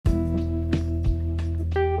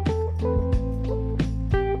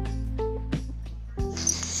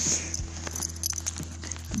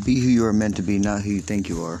Be who you are meant to be, not who you think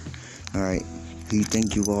you are. All right. Who you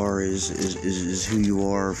think you are is who you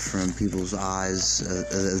are from people's eyes,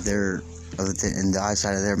 in the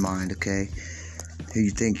eyesight of their mind. Okay. Who you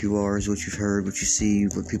think you are is what you've heard, what you see,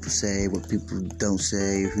 what people say, what people don't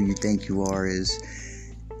say. Who you think you are is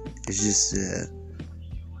just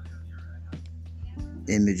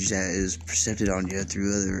image that is perceived on you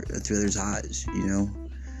through others' eyes. You know.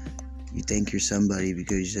 You think you're somebody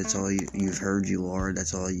because that's all you've heard you are.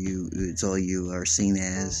 It's all you are seen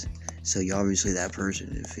as. So you're obviously that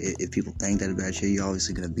person. If people think that about you, you're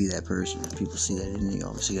obviously gonna be that person. If people see that in you, you're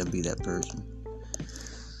obviously gonna be that person.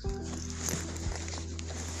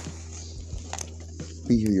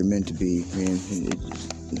 Be who you're meant to be, man.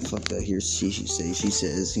 Fuck that. Here's she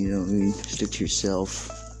says. You know what I mean? Stick to yourself.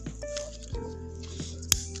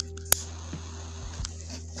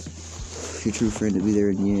 Your true friend to be there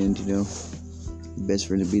in the end, you know. Your best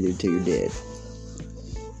friend to be there till you're dead.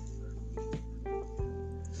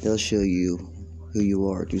 They'll show you who you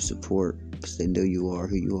are through support, because they know you are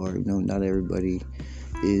who you are. You know, not everybody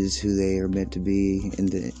is who they are meant to be in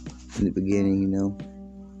the beginning, you know.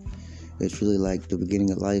 It's really like the beginning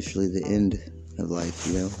of life, it's really the end of life,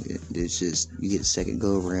 you know. It's just, you get a second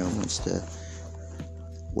go around once the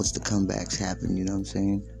comebacks happen, you know what I'm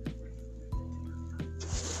saying?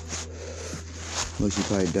 Most you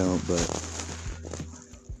probably don't, but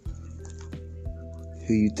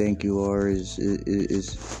who you think you are is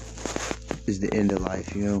the end of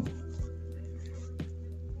life, you know.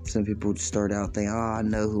 Some people start out thinking, "Oh, I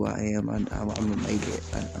know who I am. I'm gonna make it."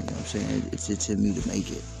 You know what I'm saying? It's in me to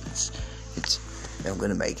make it. I'm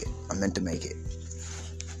gonna make it. I'm meant to make it.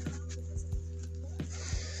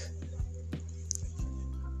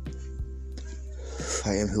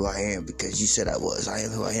 I am who I am because you said I was. I am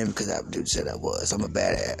who I am because that dude said I was. I'm a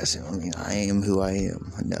badass. You know what I mean? I am who I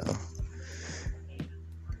am. No.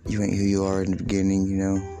 You ain't who you are in the beginning, you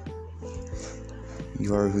know.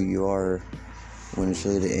 You are who you are when it's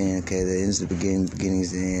really the end. Okay, the end's the beginning, the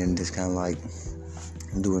beginning's the end. It's kind of like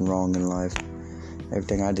I'm doing wrong in life.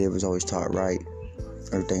 Everything I did was always taught right.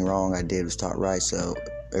 Everything wrong I did was taught right. So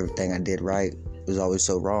everything I did right was always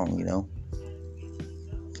so wrong, you know.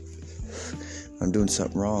 I'm doing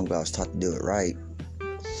something wrong, but I was taught to do it right,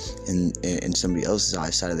 in somebody else's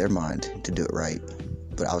eyesight of their mind to do it right.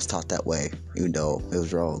 But I was taught that way, even though it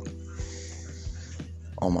was wrong.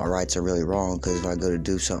 All my rights are really wrong, because if I go to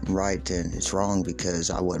do something right, then it's wrong because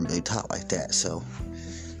I wasn't really taught like that. So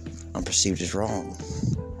I'm perceived as wrong,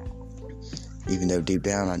 even though deep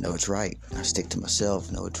down I know it's right. I stick to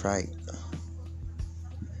myself, know it's right.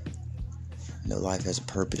 Know life has a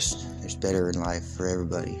purpose. There's better in life for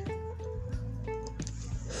everybody.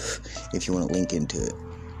 If you want to link into it,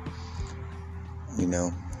 you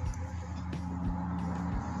know,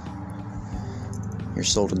 your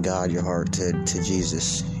soul to God, your heart to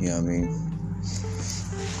Jesus, you know what I mean?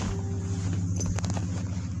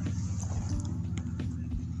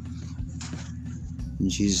 And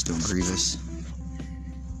Jesus don't grieve us.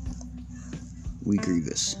 We grieve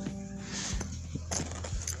us.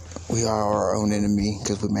 We are our own enemy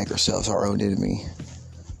because we make ourselves our own enemy.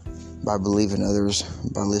 By believing others,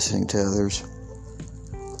 by listening to others.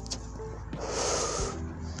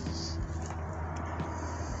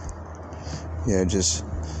 Yeah, just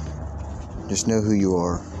know who you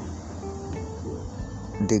are.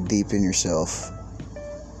 Dig deep in yourself.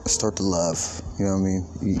 Start to love. You know what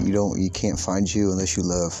I mean? You can't find you unless you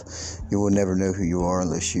love. You will never know who you are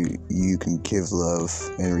unless you can give love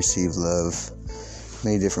and receive love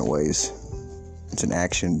many different ways. It's an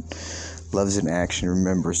action. Love is an action.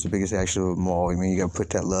 Remember, it's the biggest action of them all. I mean, you gotta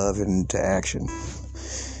put that love into action.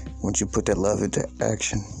 Once you put that love into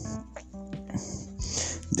action,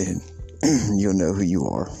 then you'll know who you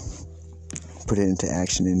are. Put it into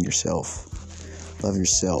action in yourself. Love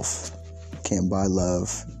yourself. You can't buy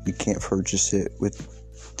love. You can't purchase it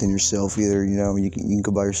within yourself either. You know, you can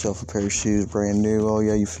go buy yourself a pair of shoes, brand new. Oh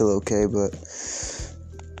yeah, you feel okay, but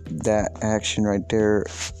that action right there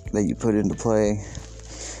that you put into play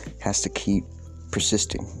has to keep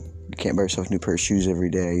persisting. You can't buy yourself a new pair of shoes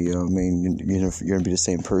every day, you know what I mean? You're going to be the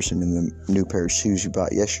same person in the new pair of shoes you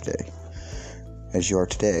bought yesterday as you are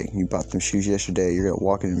today. You bought them shoes yesterday, you're going to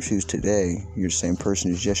walk in them shoes today, you're the same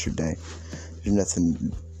person as yesterday. There's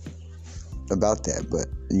nothing about that, but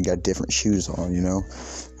you got different shoes on, you know?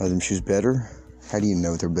 Are them shoes better? How do you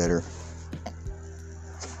know they're better?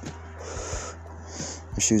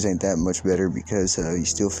 The shoes ain't that much better because you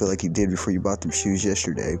still feel like you did before you bought them shoes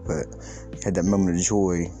yesterday, but you had that moment of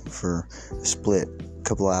joy for a split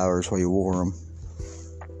couple of hours while you wore them.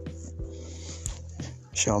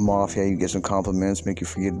 Show them off, yeah, you get some compliments, make you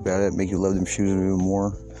forget about it, make you love them shoes even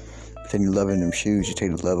more. Then you loving them shoes, you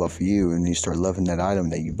take the love off of you, and you start loving that item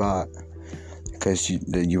that you bought. Because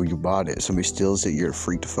you bought it. Somebody steals it, you're a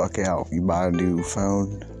freak the fuck out. You buy a new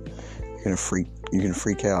phone, you're gonna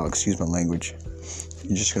freak out. Excuse my language.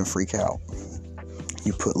 You're just gonna freak out.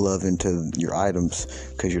 You put love into your items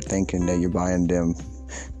because you're thinking that you're buying them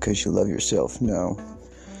because you love yourself. No.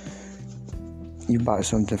 You buy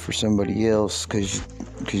something for somebody else because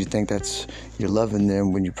you think that's you're loving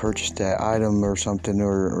them when you purchase that item or something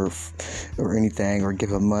or anything, or give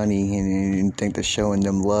them money and you think they're showing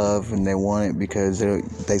them love and they want it because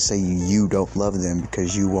they say you don't love them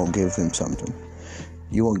because you won't give them something.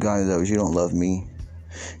 You won't go to those. You don't love me.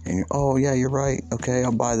 And you're, oh yeah, you're right. Okay,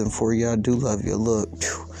 I'll buy them for you. I do love you. Look,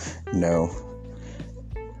 no.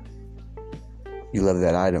 You love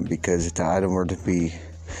that item because if the item were to be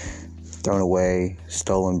thrown away,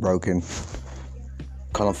 stolen, broken,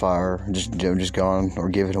 caught on fire, just gone, or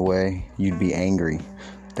given away, you'd be angry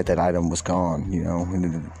that item was gone. You know,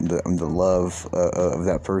 and the love of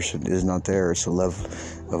that person is not there. It's the love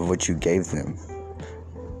of what you gave them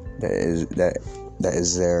that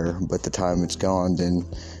is there. But the time it's gone, then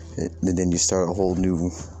you start a whole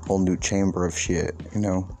new chamber of shit. You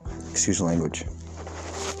know, excuse the language.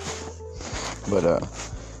 But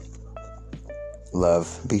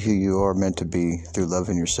love, be who you are meant to be through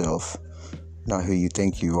loving yourself, not who you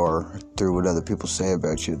think you are through what other people say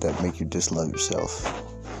about you that make you dislove yourself.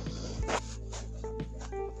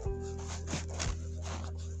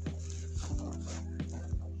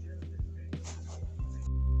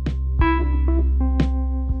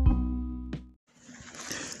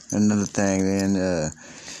 Another thing, man,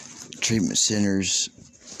 treatment centers,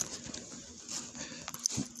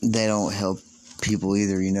 they don't help people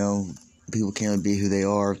either, you know. People can't really be who they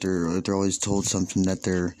are if they're always told something that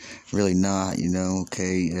they're really not, you know.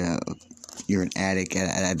 Okay, you're an addict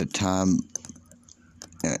at the time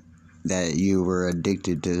that you were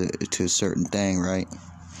addicted to a certain thing, right?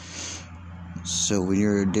 So when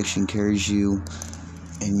your addiction carries you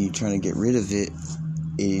and you're trying to get rid of it,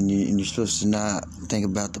 and you're supposed to not think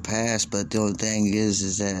about the past, but the only thing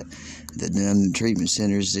is that the treatment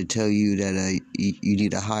centers, they tell you that you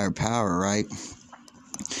need a higher power, right?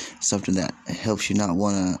 Something that helps you not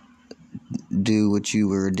want to do what you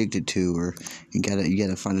were addicted to, or you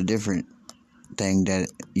gotta find a different thing that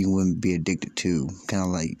you wouldn't be addicted to. Kind of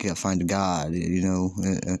like you gotta find a God, you know.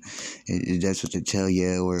 That's what they tell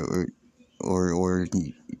you, or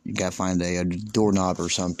you gotta find a doorknob or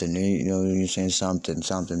something. You know, you're saying something.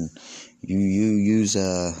 You use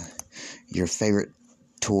your favorite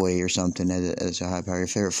toy or something as a high power. Your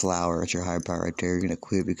favorite flower, that's your high power right there. You're gonna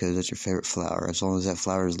quit because that's your favorite flower. As long as that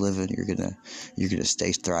flower is living, you're gonna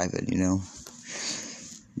stay thriving. You know.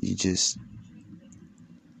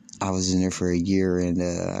 I was in there for a year and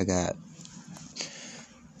I got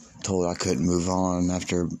told I couldn't move on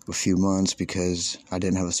after a few months because I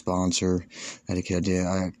didn't have a sponsor. I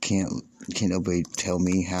can't nobody tell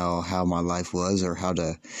me how my life was or how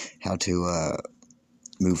to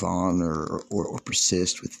move on or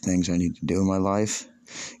persist with things I need to do in my life.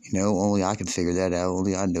 You know, only I can figure that out.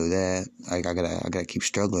 Only I know that. I gotta keep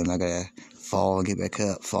struggling. I gotta fall and get back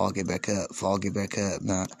up, fall, get back up, fall, get back up,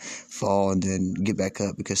 not fall and then get back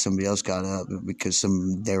up because somebody else got up, because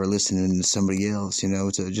they were listening to somebody else. You know,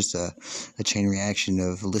 it's just a chain reaction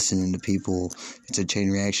of listening to people. It's a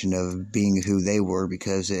chain reaction of being who they were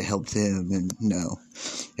because it helped them, and no,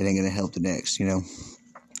 it ain't gonna help the next. You know,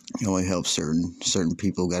 it only helps certain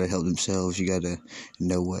people. Got to help themselves. You got to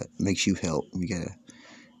know what makes you help. You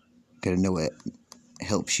gotta know what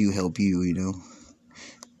helps you help you. You know.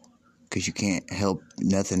 Because you can't help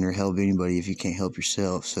nothing or help anybody if you can't help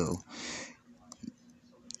yourself. So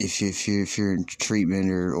if you're in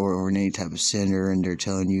treatment or in any type of center and they're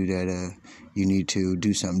telling you that you need to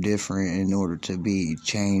do something different in order to be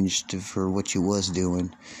changed for what you was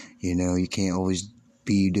doing, you know, you can't always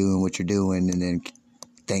be doing what you're doing and then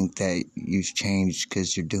think that you've changed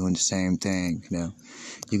because you're doing the same thing. You know,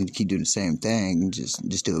 you can keep doing the same thing and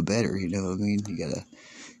just do it better. You know what I mean? You gotta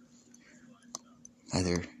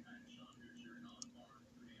either.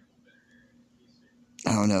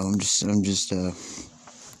 I don't know, I'm just, it's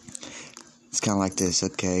kind of like this,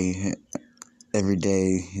 okay, every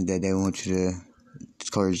day that they want you to,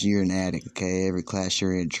 because you're an addict, okay, every class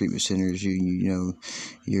you're in, treatment centers, you know,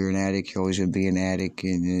 you're an addict, you're always going to be an addict,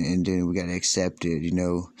 and then we got to accept it, you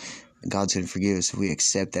know. God's going to forgive us if we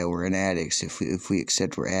accept that we're an addict. If we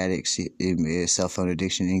accept we're addicts, cell phone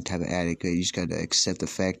addiction, any type of addict, you just got to accept the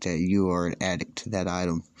fact that you are an addict to that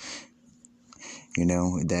item. You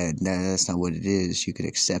know, that's not what it is. You could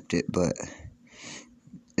accept it, but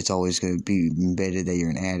it's always going to be embedded that you're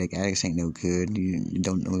an addict. Addicts ain't no good. You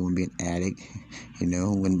don't really want to be an addict. You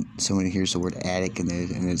know, when someone hears the word addict and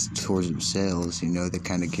it's towards themselves, you know, they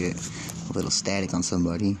kind of get a little static on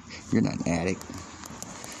somebody. You're not an addict.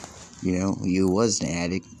 You know, you was an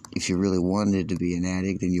addict. If you really wanted to be an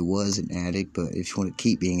addict, then you was an addict. But if you want to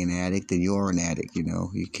keep being an addict, then you are an addict. You know,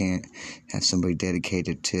 you can't have somebody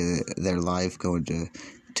dedicated to their life going to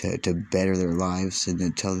better their lives and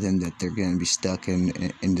then tell them that they're going to be stuck in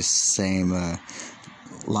the same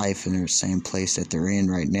life in the same place that they're in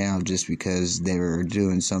right now just because they were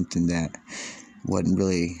doing something that wasn't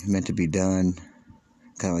really meant to be done,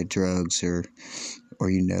 kind of like drugs or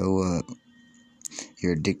you know,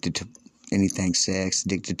 you're addicted to anything sex,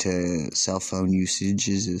 addicted to cell phone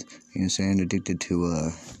usages, you know what I'm saying, addicted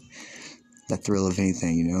to the thrill of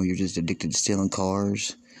anything, you know, you're just addicted to stealing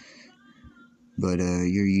cars. But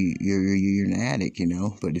you're an addict, you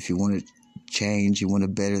know. But if you want to change, you want to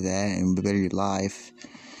better that and better your life.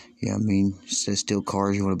 You know what I mean? Instead of steal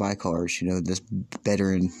cars, you want to buy cars. You know, that's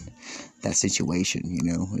bettering that situation. You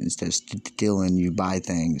know, instead of stealing, you buy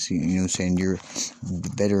things. You know what I'm saying? You're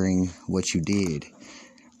bettering what you did.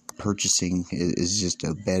 Purchasing is just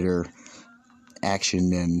a better action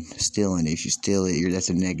than stealing. If you steal it, that's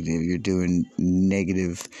a negative. You're doing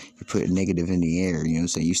negative. You're putting negative in the air. You know what I'm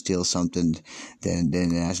saying? You steal something, then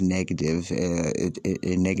that's negative.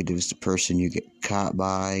 It negatives the person you get caught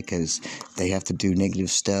by because they have to do negative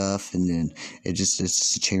stuff, and then it's just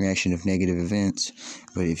a chain reaction of negative events.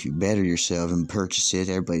 But if you better yourself and purchase it,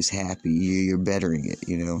 everybody's happy. You're bettering it.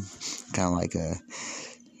 You know, kind of like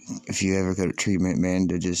if you ever go to treatment, man,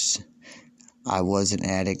 to just. I was an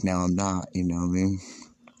addict, now I'm not, you know what I mean?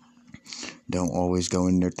 Don't always go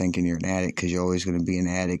in there thinking you're an addict, because you're always going to be an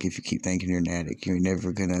addict if you keep thinking you're an addict. You're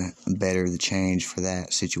never going to better the change for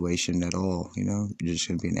that situation at all, you know? You're just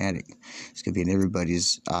going to be an addict. It's going to be in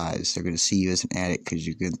everybody's eyes. They're going to see you as an addict because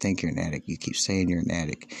you're going to think you're an addict. You keep saying you're an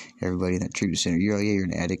addict. Everybody in that treatment center, you're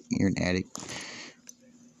an addict. You're an addict,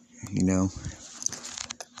 you know?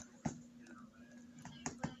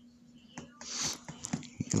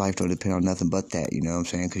 Your life don't depend on nothing but that, you know what I'm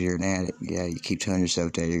saying? Because you're an addict. Yeah, you keep telling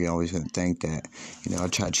yourself that. You're always going to think that. You know, I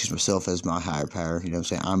try to choose myself as my higher power. You know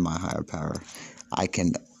what I'm saying? I'm my higher power. I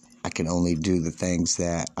can only do the things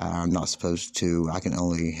that I'm not supposed to. I can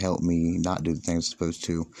only help me not do the things I'm supposed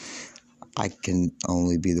to. I can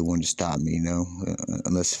only be the one to stop me, you know,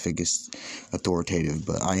 unless if it gets authoritative.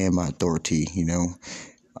 But I am my authority, you know.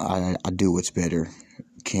 I do what's better.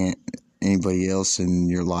 Can't anybody else in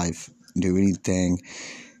your life do anything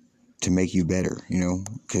to make you better, you know,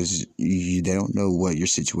 because they don't know what your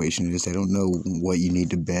situation is. They don't know what you need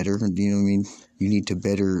to better. You know what I mean? You need to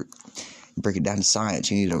better, break it down to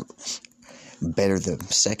science. You need to better the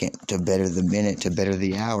second, to better the minute, to better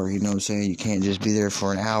the hour. You know what I'm saying? You can't just be there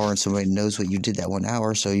for an hour and somebody knows what you did that 1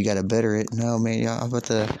 hour, so you got to better it. No, man, how about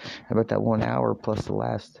that 1 hour plus the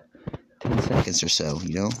last 10 seconds or so,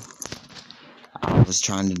 you know? I was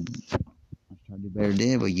trying to do better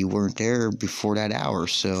then, but you weren't there before that hour,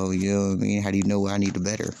 so, you know what I mean? How do you know what I need to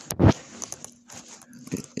better?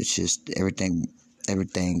 It's just everything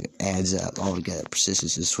adds up all together.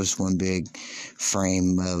 Persistence is just one big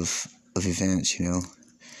frame of events, you know.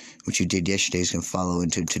 What you did yesterday is going to follow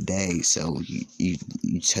into today, so you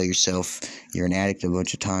tell yourself you're an addict a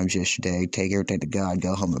bunch of times yesterday, take everything to God,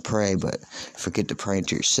 go home and pray, but forget to pray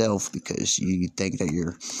to yourself because you think that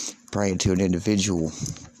you're praying to an individual.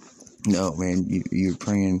 No, man, you're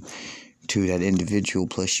praying to that individual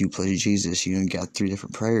plus you plus Jesus. You got 3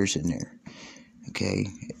 different prayers in there. Okay,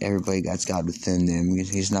 everybody got God within them.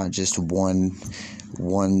 He's not just one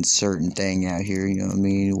certain thing out here. You know what I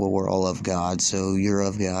mean? Well, we're all of God, so you're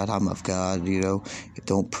of God, I'm of God. You know,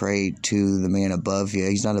 don't pray to the man above you.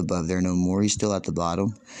 He's not above there no more. He's still at the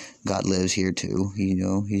bottom. God lives here too. You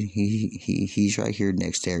know, he's right here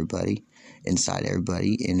next to everybody, inside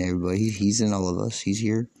everybody, in everybody. He's in all of us. He's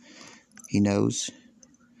here. He knows.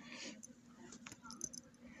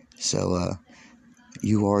 So,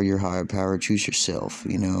 you are your higher power. Choose yourself,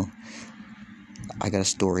 you know. I got a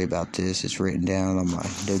story about this. It's written down on my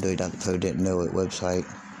www.thepodidn'tknow.it website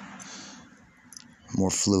more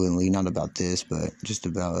fluently. Not about this, but just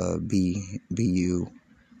about be you,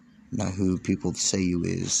 not who people say you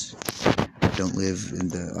is. Don't live in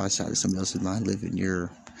the outside of somebody else's mind. Live in your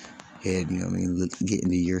head, you know what I mean? Get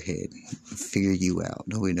into your head. Figure you out.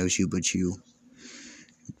 Nobody knows you but you.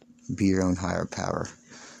 Be your own higher power.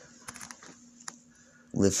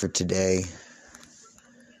 Live for today.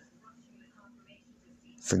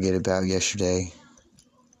 Forget about yesterday.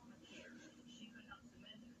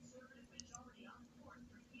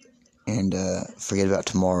 And forget about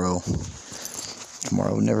tomorrow.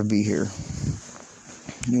 Tomorrow will never be here.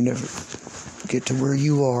 You never get to where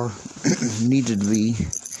you are needed to be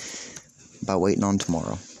by waiting on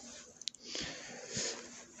tomorrow.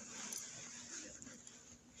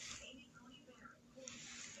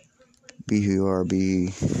 Be who you are,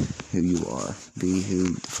 be who you are. Be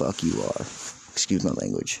who the fuck you are. Excuse my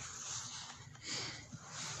language.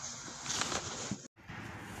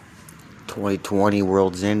 2020,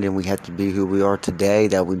 world's ending. We have to be who we are today,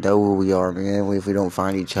 that we know who we are, man. If we don't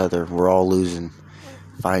find each other, we're all losing.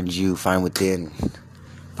 Find you, find within.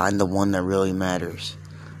 Find the one that really matters.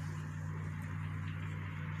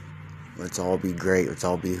 Let's all be great. Let's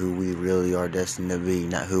all be who we really are destined to be,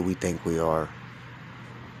 not who we think we are.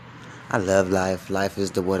 I love life. Life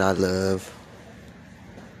is what I love.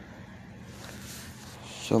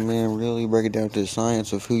 So, man, really break it down to the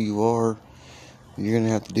science of who you are. You're going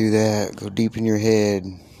to have to do that. Go deep in your head.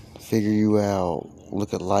 Figure you out.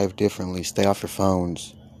 Look at life differently. Stay off your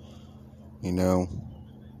phones. You know.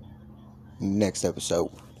 Next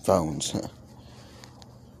episode. Phones.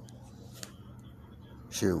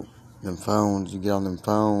 Shoot. Them phones. You get on them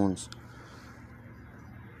phones.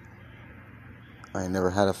 I ain't never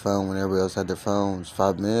had a phone when everybody else had their phones.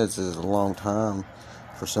 5 minutes is a long time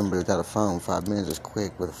for somebody who got a phone. 5 minutes is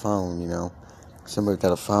quick with a phone, you know. Somebody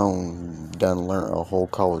got a phone, done learn a whole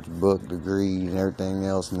college book degree and everything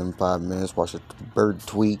else in them 5 minutes. Watch a bird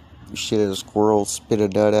tweet, shit at a squirrel, spit a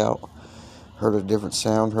dud out. Heard a different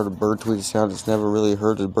sound, heard a bird tweet a sound that's never really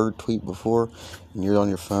heard a bird tweet before. And you're on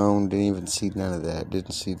your phone, didn't even see none of that.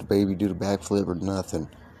 Didn't see the baby do the backflip or nothing.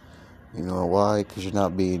 You know why? Because you're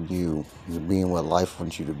not being you. You're being what life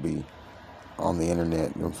wants you to be on the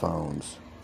internet and phones.